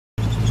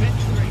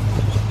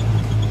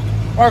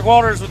Mark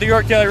Walters with the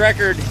York Daily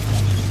Record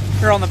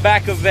here on the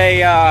back of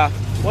a,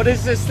 what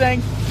is this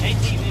thing?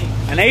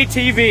 ATV. An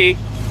ATV.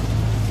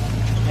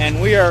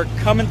 And we are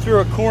coming through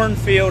a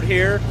cornfield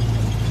here.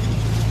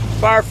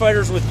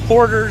 Firefighters with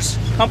Porter's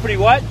Company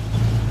what?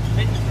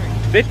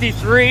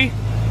 53.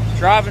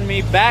 Driving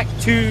me back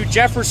to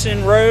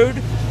Jefferson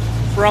Road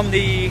from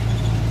the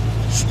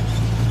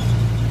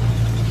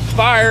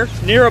fire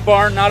near a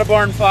barn, not a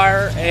barn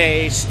fire,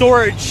 a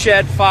storage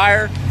shed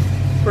fire.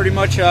 Pretty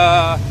much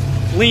a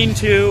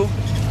lean-to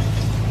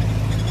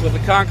with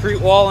a concrete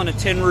wall and a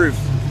tin roof.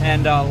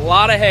 And a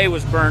lot of hay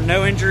was burned.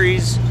 No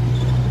injuries,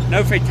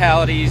 no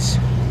fatalities.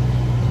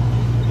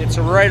 It's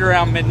right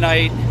around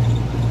midnight.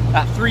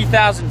 About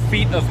 3,000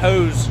 feet of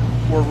hose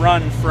were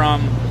run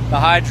from the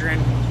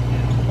hydrant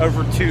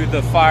over to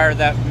the fire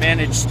that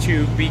managed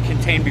to be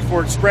contained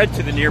before it spread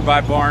to the nearby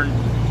barn.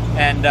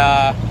 And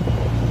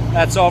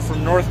that's all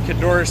from North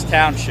Codorus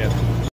Township.